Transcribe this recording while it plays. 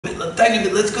tiny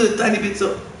bit. Let's go a tiny bit.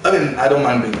 So, I mean, I don't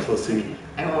mind being close to you.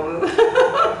 I won't move.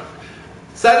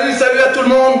 Salut à tout le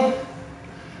monde.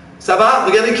 Ça va?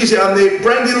 Regardez qui j'ai amené.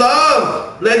 Brandi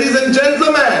Love, ladies and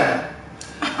gentlemen.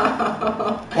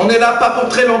 On est là pas pour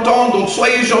très longtemps, donc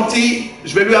soyez gentils.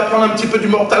 Je vais lui apprendre un petit peu du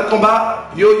Mortal Kombat.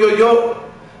 Yo yo yo.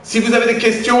 Si vous avez des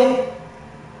questions,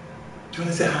 tu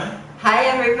veux dire hi? Hi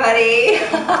everybody.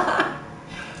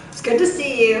 It's good to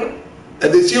see you.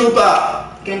 Désir ou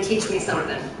pas? Gonna teach me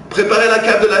something. Préparez la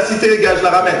cave de la cité, les gars. Je la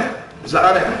ramène. Je la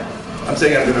ramène. I'm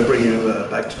saying I'm gonna bring you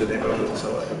back to the neighborhood. So.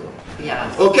 Yeah.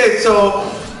 Okay, so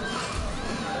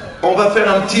on va faire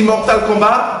un petit Mortal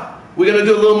Kombat. We're gonna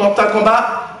do a little Mortal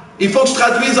Kombat. Il faut que je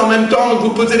traduise en même temps,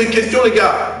 vous posez des questions, les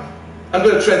gars. I'm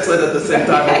gonna translate at the same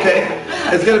time, okay?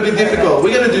 It's gonna be difficult.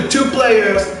 We're gonna do two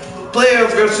players,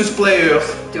 players versus players.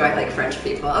 Do I like French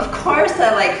people? Of course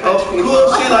I like French people. Of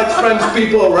course she likes French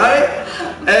people, right?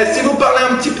 Si vous parlez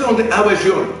un petit peu anglais, ah ouais, je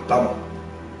hurle, pardon.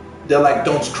 They're like,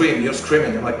 don't scream, you're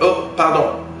screaming. I'm like, oh,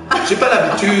 pardon. J'ai pas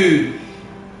l'habitude.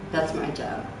 That's my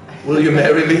job. Will you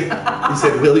marry me? He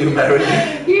said, will you marry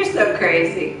me? You're so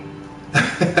crazy.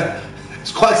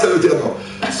 Je crois que ça veut dire non.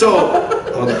 So,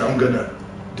 hold on, I'm gonna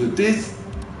do this.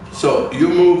 So, you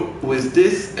move with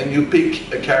this and you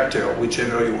pick a character,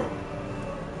 whichever you want.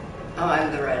 Oh,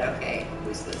 I'm the red, okay.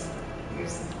 Who's this?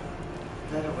 Here's...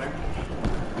 That'll work.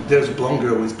 There's a blonde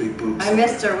girl with big boobs. I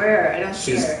missed her, where? I don't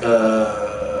see She's,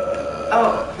 her.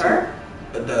 Oh, her?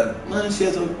 Well, she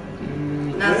has a...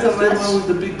 Not so where's much. the one with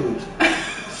the big boobs?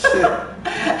 Shit.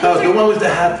 Oh, the one with the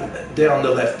hat there on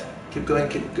the left. Keep going,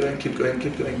 keep going, keep going,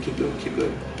 keep going, keep going, keep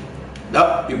going.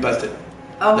 No, you passed it.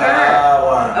 Oh, her? That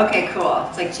one. Okay, cool.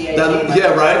 It's like G.I. Jane.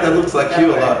 Yeah, right? That looks like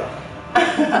you a lot.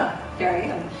 Here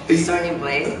I am. Sonya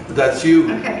Blade. That's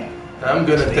you. Okay. I'm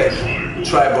gonna take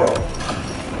tribal.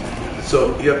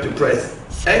 So you have to press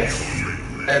X,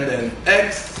 and then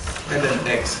X, and then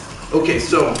X. Okay,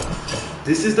 so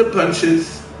this is the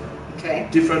punches. Okay.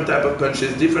 Different type of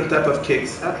punches, different type of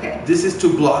kicks. Okay. This is to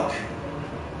block.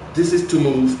 This is to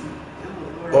move.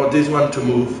 Or this one to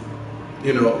move.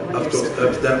 You know, of course,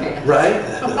 up, down, right?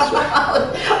 That's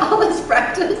right. All this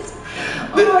practice.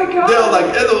 Oh my God. They're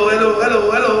like, hello, hello,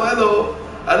 hello, hello, hello.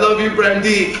 I love you,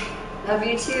 Brandi. Love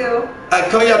you too.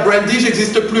 Quand il y a Brandi,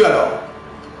 j'existe plus alors.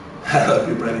 I love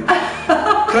you, Brandi.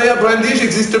 Quand il y a Brandi,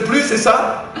 j'existe plus, c'est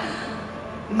ça?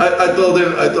 I told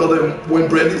them, when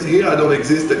Brandi's here, I don't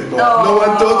exist anymore. No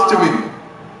one talks to me.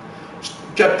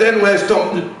 Captain,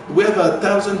 we have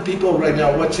 1,000 people right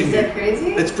now watching. Is that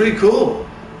crazy? It's pretty cool.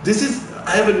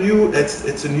 I have a new,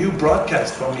 it's a new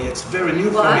broadcast for me. It's very new for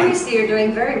me. Well, obviously you're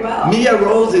doing very well. Mia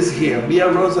Rose is here. Mia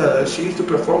Rose, she used to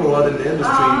perform a lot in the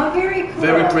industry. Oh, very cool.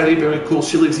 Very pretty, very cool.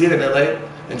 She lives here in LA,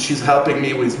 and she's helping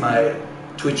me with my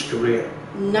Twitch career.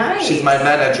 Nice. She's my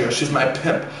manager. She's my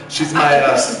pimp. She's my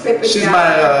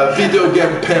video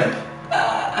game pimp.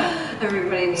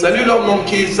 Everybody needs Salut leurs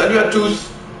monkeys. Salut à tous.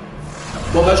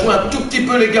 Bon, on va jouer un tout petit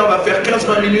peu les gars. On va faire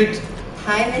 15-20 minutes.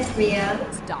 Hi, Miss Mia.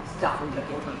 Stop.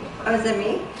 Oh, is that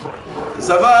me?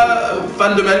 Ça va,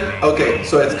 fan de man? Okay,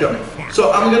 so it's coming.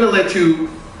 So I'm gonna let you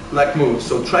like move.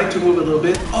 So try to move a little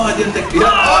bit. Oh, I didn't take. Yeah.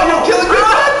 Oh, you're killing me!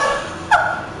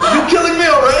 What? You're killing me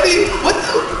already? What?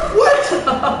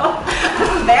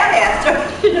 I'm a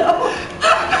badass, you know?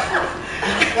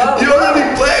 Whoa. You already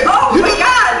played. Oh my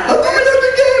God! How did you know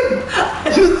the game?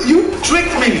 You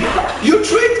tricked me. You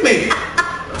tricked me.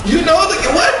 You know the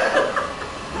what?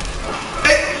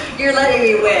 Hey. You're letting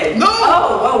me win. No.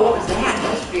 Oh, whoa, what was that?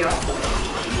 That should be awesome.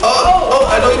 Oh,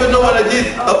 I don't even know what I did.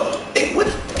 Hey, what?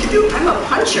 Can you? I'm a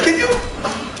puncher. Can you?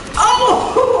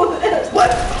 Oh! What?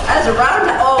 That's a round.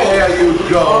 Oh. Here you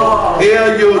go. Oh.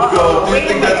 Here you go. Do you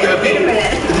think that's gonna be? Wait a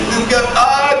minute.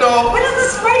 No. What is the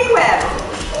spidey web?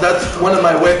 That's one of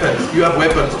my weapons. You have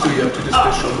weapons too. You have to do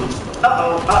special moves.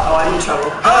 Uh-oh, I'm in trouble.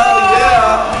 Hell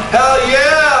yeah! Hell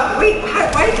yeah! Wait,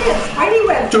 why did that spidey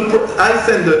web? I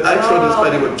throw the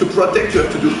spidey web. To protect, you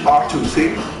have to do R2.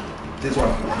 See? This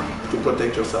one. To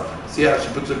protect yourself. See how she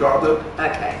puts the guard up?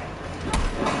 Okay.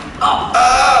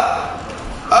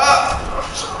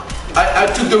 I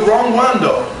took the wrong one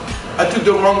though. I took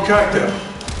the wrong character.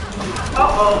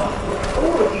 Oh,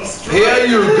 these strings. Here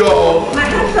you go. My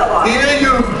head fell off. Here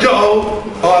you go.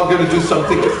 Oh, I'm gonna do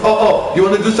something. Oh, you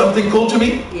wanna do something cool to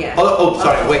me? Yeah. Oh,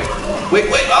 sorry. Wait.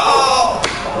 Oh.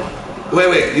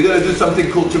 Wait. You're gonna do something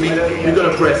cool to me. You're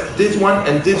gonna press this one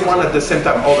and this one at the same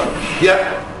time. Hold on.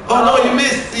 Yeah. Oh no, you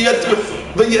missed. You have to.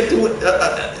 But you have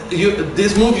to.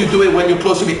 This move you do it when you're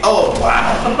close to me. Oh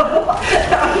wow.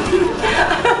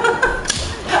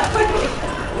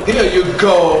 Here you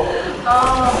go.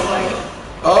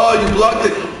 Oh, you blocked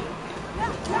it.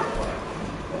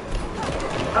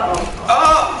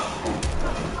 Uh-oh.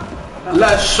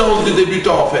 La chance du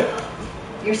débutant en fait.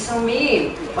 You're so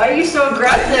mean. Why are you so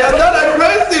aggressive? I'm not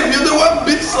aggressive. You're the one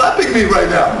bitch slapping me right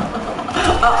now.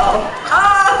 Uh-oh.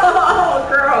 Oh,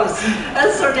 gross.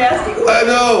 That's so nasty. Ooh. I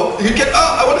know. You can.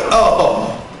 I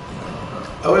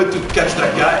wanted to catch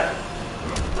that guy.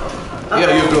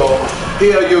 Here you go.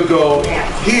 Here you go.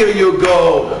 Here you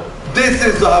go. This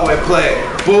is how I play.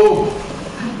 Boom.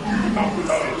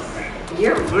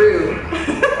 You're rude.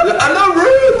 I'm not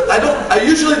rude. I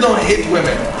usually don't hit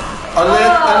women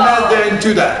unless they're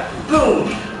into that. Boom.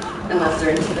 Unless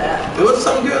they're into that. There was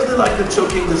some girls that like the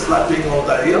choking, the slapping, all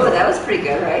that. You know? Oh, that was pretty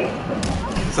good, right?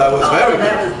 So I was very good.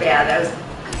 That was bad. That was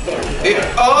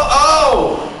bad.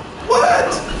 Oh!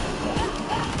 What?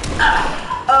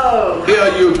 Oh. Here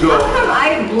you go. How come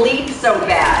I bleed so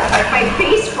bad? Like my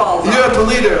face falls off. You're a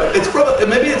bleeder. It's probably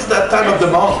maybe it's that time of the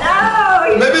month.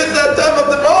 No. Maybe it's that time of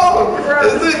the month.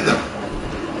 Is it?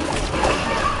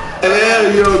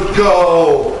 There you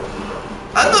go.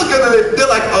 I'm not gonna. They're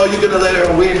like, oh, you're gonna let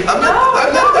her win. I'm not.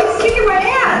 He's kicking my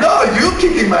ass. No, you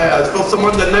kicking my ass for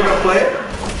someone that never played.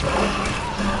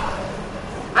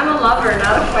 I'm a lover,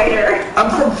 not a fighter. I'm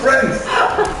from France.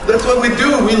 That's what we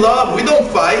do. We love. We don't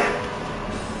fight.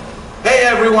 Hey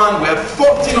everyone, we have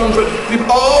 1,400 people.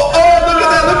 Oh, look at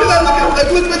that! Look at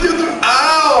that! Look what you do!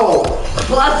 Ow!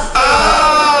 Plus.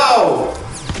 Ow!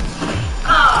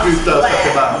 Oh,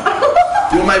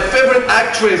 You're my favorite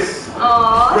actress,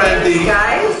 Brandi.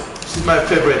 Guys. She's my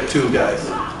favorite too, guys.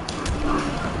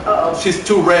 Uh-oh. She's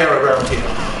too rare around here.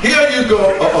 Here you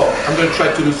go. I'm gonna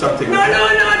try to do something. No,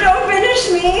 don't finish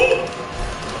me.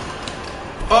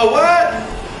 Oh, what?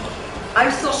 I'm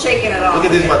still shaking it off. Look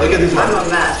at this one. Look at this one. I'm a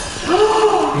mess.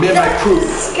 Me and my crew.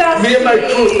 Disgusting. Me and my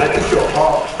crew. I took your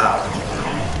heart out.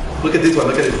 Look at this one.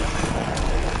 Look at it.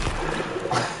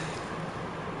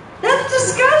 That's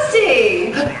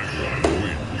disgusting.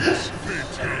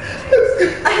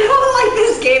 I don't like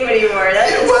this game anymore. That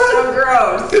is so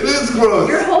gross. It is gross.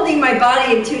 You're holding my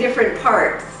body in two different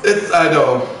parts. I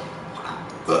know.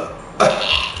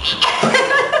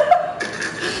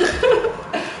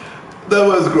 That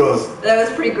was gross. That was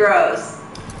pretty gross.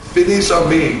 Finish on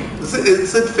me. It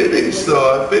said finish, so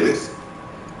I finished.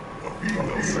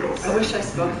 I wish I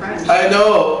spoke French. I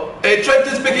know. Hey, try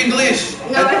to speak English.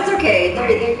 No, it's okay.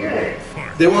 They're good.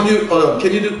 They want you. Hold on.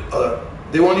 Can you do?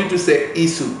 They want you to say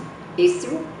isu.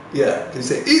 Isu? Yeah. Can you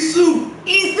say isu?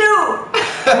 Isu! What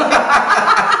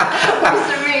does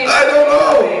it mean? I don't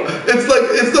know. It's like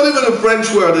it's not even a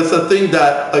French word. It's a thing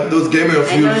that like those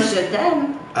gamers use. I know je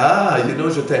t'aime. Ah, you know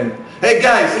je t'aime. Hey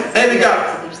guys, hey les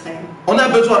gars. On a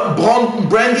besoin.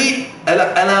 Brandi, elle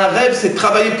a un rêve, c'est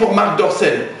travailler pour Marc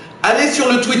Dorcel. Allez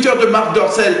sur le Twitter de Marc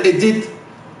Dorcel et dites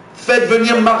faites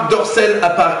venir Marc Dorcel à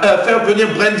Paris, faire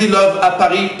venir Brandi Love à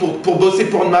Paris pour bosser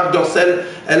pour Marc Dorcel.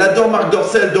 Elle adore Marc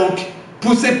Dorcel, donc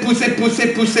poussez.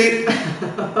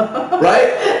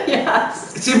 Right?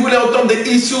 Yes. Si vous voulez entendre des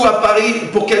issus à Paris,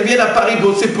 pour qu'elle vienne à Paris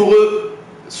bosser pour eux,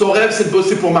 son rêve c'est de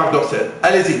bosser pour Marc Dorcel.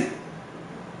 Allez-y.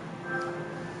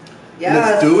 Yes.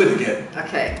 Let's do it again.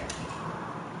 Okay.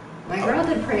 My girl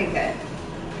did pretty good.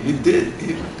 You did.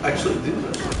 You actually did.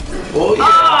 Oh yeah.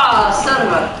 Ah, son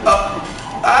of a.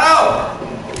 Ow!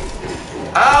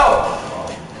 Ow!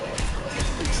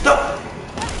 Stop!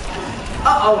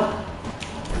 Uh-oh.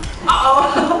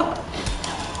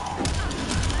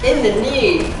 In the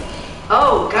knee.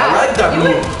 Oh God. I like that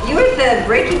move. You with the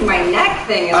breaking my neck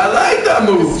thing. I like that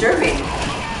move. Disturbing.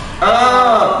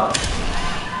 Ah.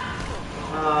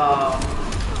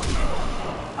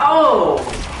 Oh.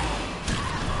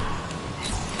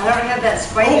 I don't have that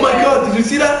spike. Oh my God! Did you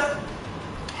see that?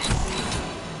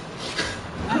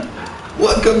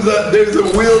 What comes out? There's a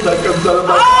wheel that comes out of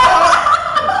my.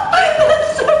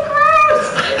 That's so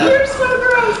gross. You're so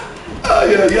gross. Oh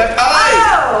yeah.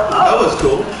 That was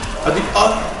cool.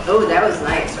 Oh, that was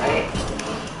nice, right?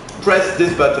 Press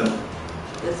this button.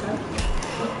 This one?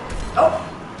 Oh.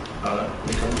 No,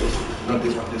 not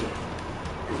this one. This one.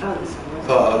 Oh, this one.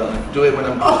 Oh, no. Do it when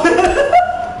I'm close.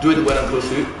 Do it when I'm close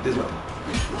to you. This one.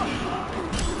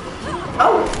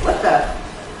 Oh, what the?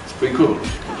 It's pretty cool.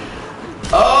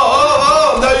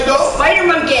 Oh, no you don't. Spider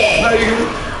monkey. No,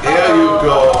 Here you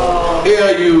go.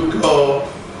 Here you go.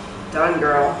 Done,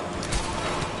 girl.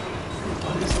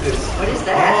 What is this? What is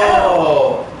that?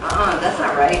 Oh. That's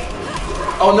not right.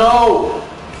 Oh no.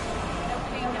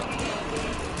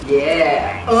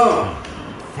 Yeah.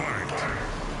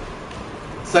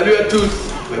 Salut à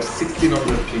tous. We have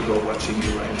 1,600 people watching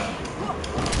you right now.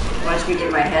 Watch me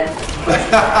get my head.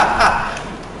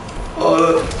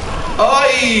 Oi!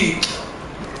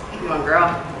 Come on, girl.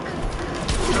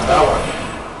 That one.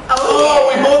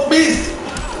 Oh, we both missed.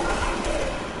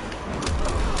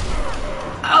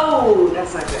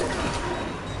 that's not good.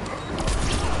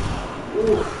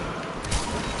 Ooh.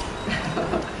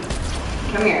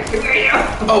 Come here, you.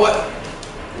 Oh, what?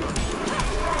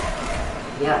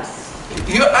 Yes.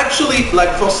 You're actually, like,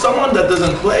 for someone that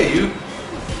doesn't play, you...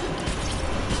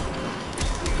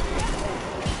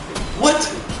 What?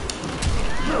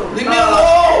 Leave me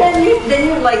alone! And then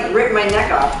you like rip my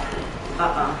neck off.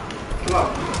 Come on.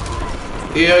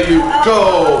 Here you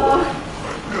go!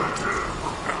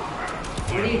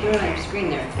 What are you doing on your screen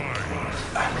there?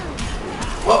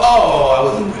 Well, oh, I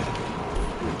wasn't ready.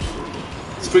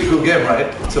 It's a pretty cool game, right?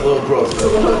 It's a little gross. It's a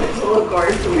little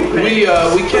gory for me.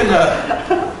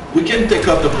 We can take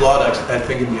off the blood, I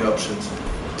think, in the options.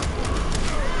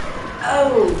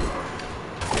 Oh.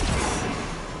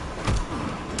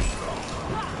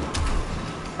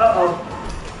 Uh-oh.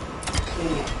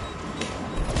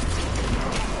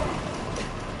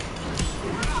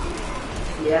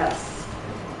 Yes.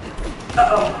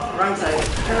 Uh-oh. Wrong side.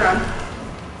 Turn around.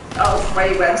 Oh,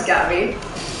 spidey webs got me.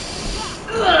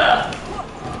 Ugh.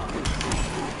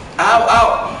 Ow,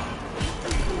 ow!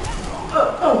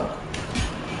 Oh.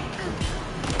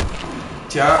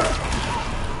 Tiens.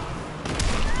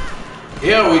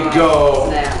 Here we go.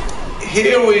 Snap.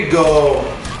 Here we go.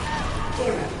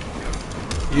 Damn it.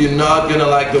 You're not gonna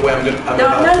like the way I'm gonna... No.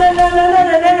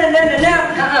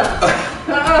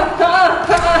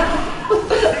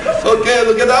 Okay,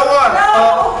 look at that one.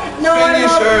 No,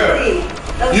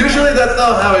 Finisher. Usually that's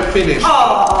not how it finishes.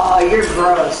 Oh, you're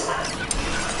gross.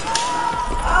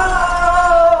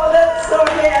 Oh, that's so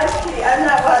nasty. I'm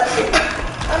not watching.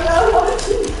 I'm not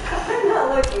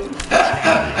looking.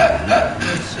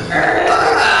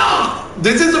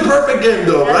 This is a perfect game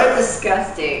though, That's right?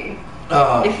 disgusting.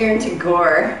 If you're into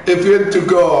gore. If you're into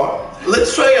gore.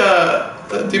 Let's try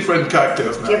different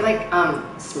characters now. Do you have like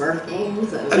Smurf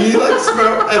games? And you like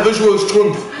Smurf? Elle veut jouer au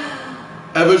Schtroumpf.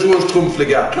 Elle veut jouer au Schtroumpf, les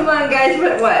gars. Come on, guys.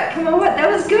 What? Come on, what? That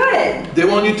was good. They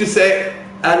want you to say,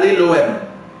 allez l'OM.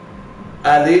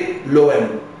 Allez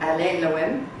l'OM. Allez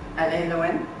l'OM. Allez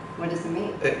l'OM. What does it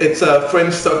mean? It's a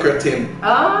French soccer team.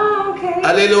 Oh, okay.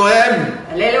 Allez l'OM.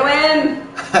 Allez l'OM.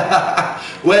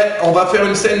 Ouais, on va faire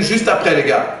une scène juste après, les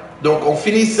gars. Donc on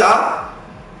finit ça.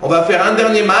 On va faire un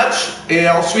dernier match et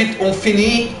ensuite on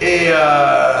finit et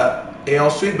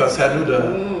ensuite bah, c'est à nous de.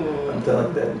 I'm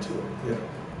telling them to, you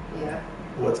know,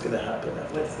 what's gonna happen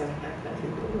after. What's gonna happen?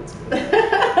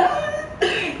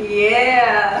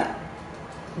 Yeah.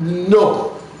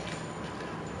 Non.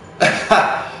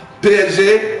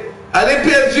 PSG. Allez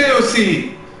PSG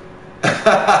aussi.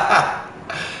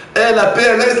 Et la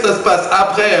PLS ça se passe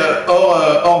après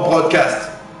hors broadcast.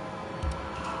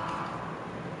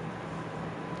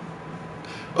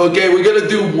 Okay, we're gonna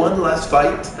do one last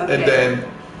fight, and then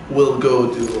we'll go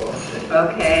do our thing.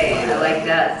 Okay, I like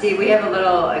that. See, we have a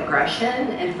little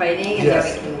aggression and fighting,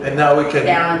 and now we can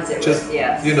balance it just, with,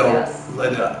 yes, you know, yes.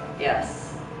 let it out.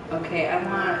 Yes. Okay, I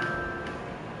want...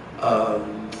 I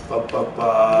wonder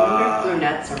if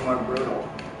brunettes are more brutal.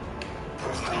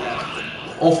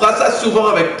 On fera ça souvent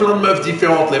avec plein de meufs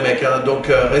différentes, les mecs. Hein. Donc,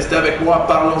 restez avec moi,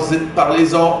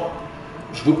 parlez-en.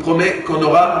 Je vous promets qu'on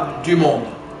aura du monde.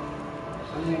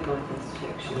 I'm gonna go with this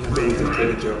chick. I'm gonna go with the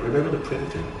Predator. Remember the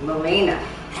Predator? Melina.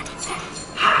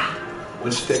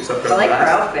 When she takes up her I like her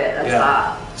mask. outfit. That's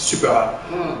hot. Super hot.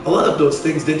 A lot of those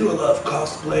things, they do a lot of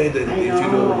cosplay. If you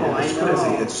know, it's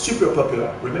crazy. It's super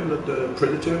popular. Remember the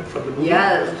Predator from the movie?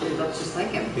 Yeah, it looks just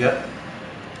like him. Yeah.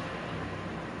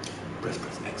 Press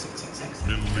X.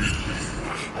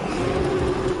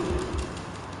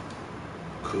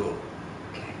 Cool.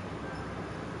 Okay.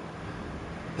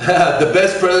 The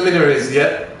best preliminaries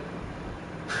yet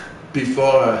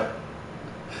before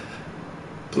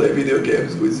play video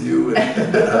games with you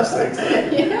and have sex.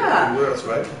 Yeah. It works,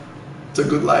 right? It's a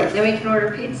good life. Then we can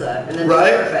order pizza and then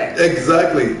Right? it's perfect.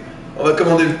 Exactly. On va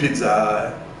commander une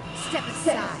pizza.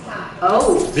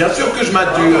 Oh. Bien sûr que je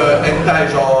mate du hentai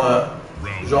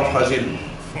genre fragile.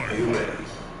 Are you ready?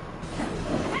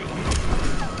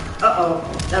 Uh-oh.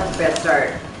 That's a bad start.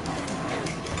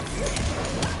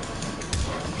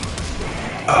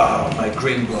 Oh, my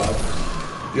green blood.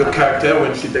 Your character,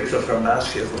 when she takes off her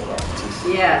mask, she has a lot of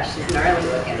teeth. Yeah, she's gnarly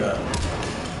looking. Yeah.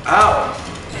 Ow!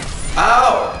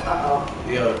 Ow! Uh-oh.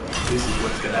 Yo, this is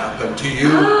what's gonna happen to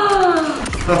you.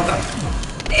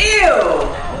 Ew!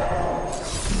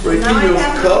 Breaking Now your I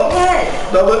have skull. no head.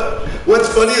 No, but what's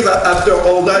funny is that after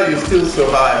all that, you still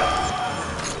survive.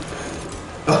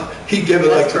 Oh, he gave it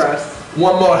That's like gross.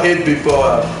 one more hit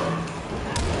before.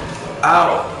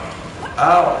 Ow!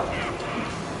 Ow!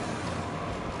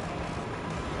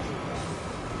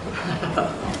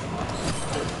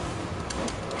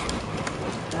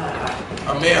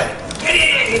 Oh man.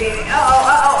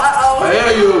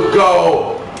 There you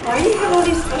go. Why do you have all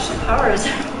these special powers?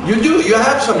 You do. You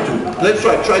have some too. Let's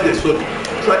try. Try this. Look.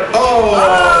 Try.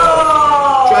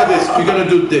 Oh. Try this. You're gonna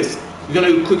do this. You're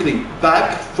gonna do quickly.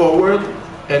 Back, forward,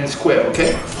 and square.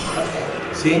 Okay.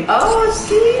 Okay. See? Oh,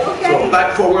 see? Okay. So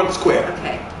back, forward, square.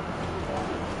 Okay.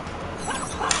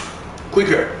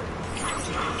 Quicker.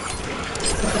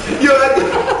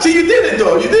 See, you did it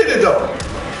though. You did it though.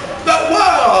 But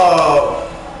wow.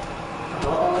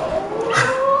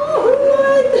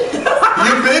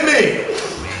 You beat me.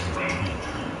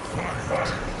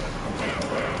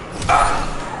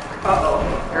 Uh-oh,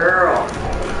 girl.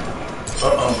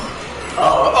 Uh-oh.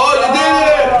 Oh, you did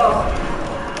it!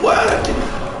 What?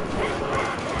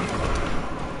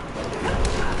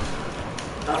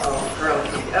 Uh-oh, girl.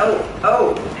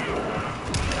 Oh.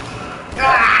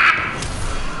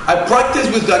 Ah! I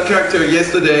practiced with that character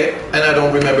yesterday and I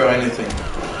don't remember anything.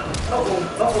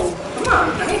 Uh-oh. Come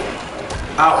on, honey.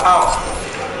 Ow, ow.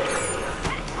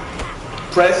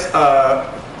 Press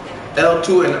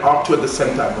L2 and R2 at the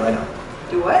same time right now.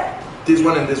 Do what? This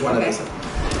one and this one Okay. at the same time.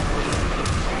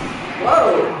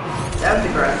 Whoa, that was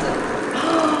aggressive.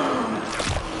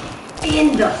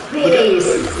 In the face.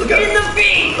 Look at In the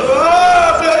face.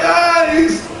 Oh, my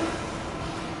eyes!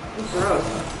 Gross.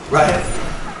 Right?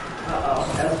 Uh-oh,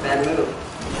 that was a bad move.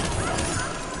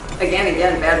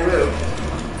 Again, bad move.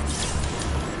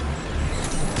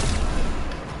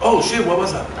 Oh shit, what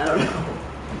was that? I don't know.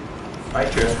 My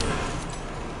turn.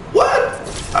 What?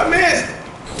 I missed!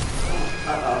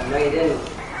 Uh-oh, no you didn't.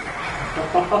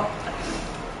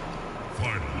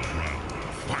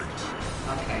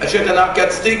 Okay. Achète un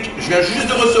arcade stick. Je viens juste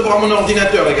de recevoir mon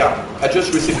ordinateur, les gars. I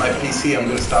just received my PC. I'm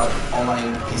gonna start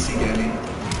online PC gaming.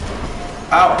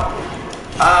 Ow.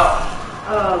 Ow.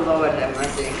 Oh, Lord have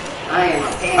mercy. I am a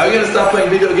pain. Are you gonna start playing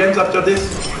video games after this?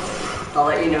 I'll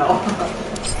let you know.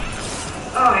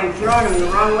 Oh, I'm throwing him the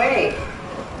wrong way.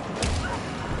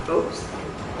 Oops.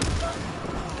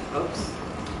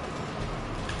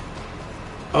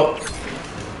 Oh.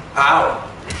 Ow.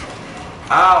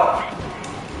 Ow.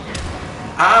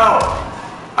 Ow.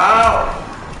 Ow.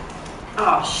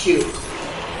 Oh, shoot.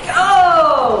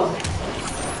 Oh!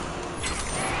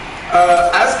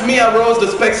 Ask Mia Rose the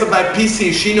specs of my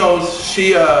PC. She knows.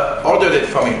 She ordered it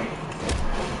for me.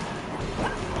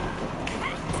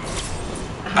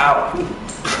 Ow.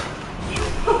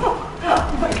 Oh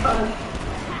my god.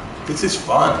 This is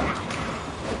fun.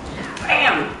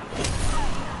 Bam!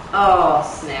 Oh,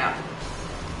 snap.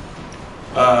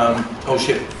 Oh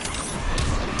shit.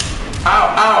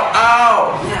 Ow, ow,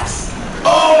 ow! Yes.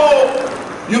 Oh!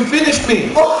 You finished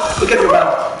me! Look at your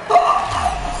mouth.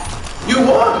 You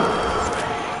won!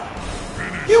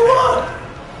 You won!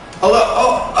 Hold on,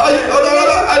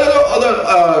 hold on.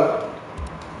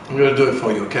 I'm gonna do it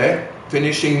for you, okay?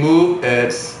 Finishing move,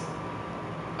 it's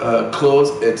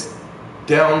close, it's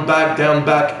down,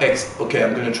 back, X. Okay,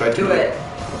 I'm gonna try to Do it.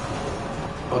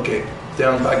 Okay,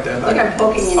 down, back. Look, I'm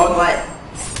poking you in the butt.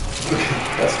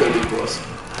 That's gonna be close.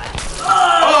 Oh!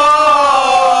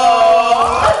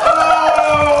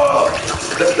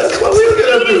 That's what we were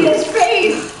gonna do. His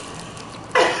face.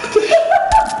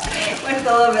 With a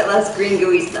little bit less green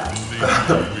gooey stuff.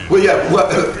 Well, yeah, a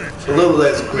little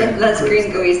less green. Less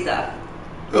green gooey stuff.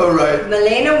 All right.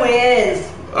 Milena wins.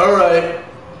 All right.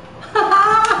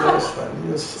 That was fun.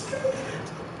 Yes.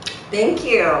 Thank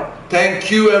you. Thank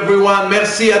you, everyone.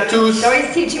 Merci à tous. You're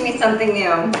always teaching me something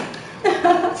new.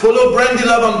 Follow Brandi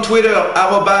Love on Twitter,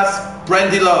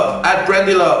 @Brandi Love,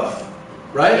 @BrandiLove.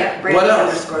 Right? Yeah, Brandi What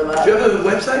else? _love. Do you have a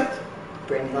website?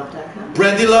 BrandiLove.com.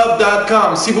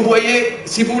 BrandiLove.com. Si vous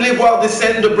voulez voir des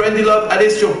scènes de Brandi Love, allez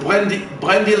sur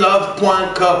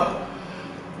BrandiLove.com.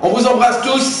 On vous embrasse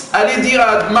tous. Allez dire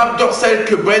à Marc Dorcel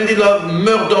que Brandi Love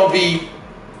meurt d'envie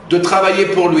de travailler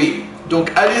pour lui.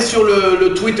 Donc allez sur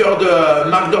le Twitter de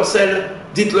Marc Dorcel,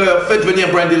 dites-leur, faites venir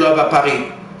Brandi Love à Paris.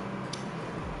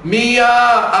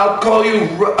 Mia, I'll call you.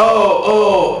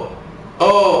 Oh,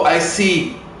 I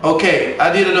see. Okay, I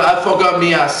didn't know. I forgot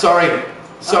Mia. Sorry,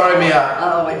 Mia.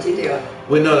 Oh, what'd you do?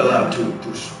 We're not allowed to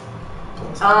push.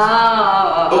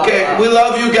 Oh. Okay, we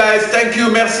love you guys. Thank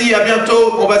you, merci, à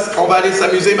bientôt. On va aller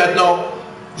s'amuser maintenant.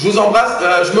 Je vous embrasse.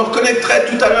 Je me reconnecterai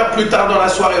tout à l'heure plus tard dans la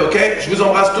soirée, ok? Je vous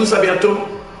embrasse tous, à bientôt.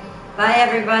 Bye,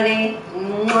 everybody.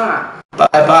 Mwah.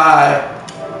 Bye bye.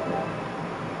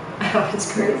 Oh,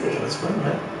 it's crazy. That's fun,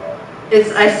 right?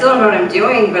 I still don't know what I'm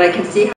doing, but I can see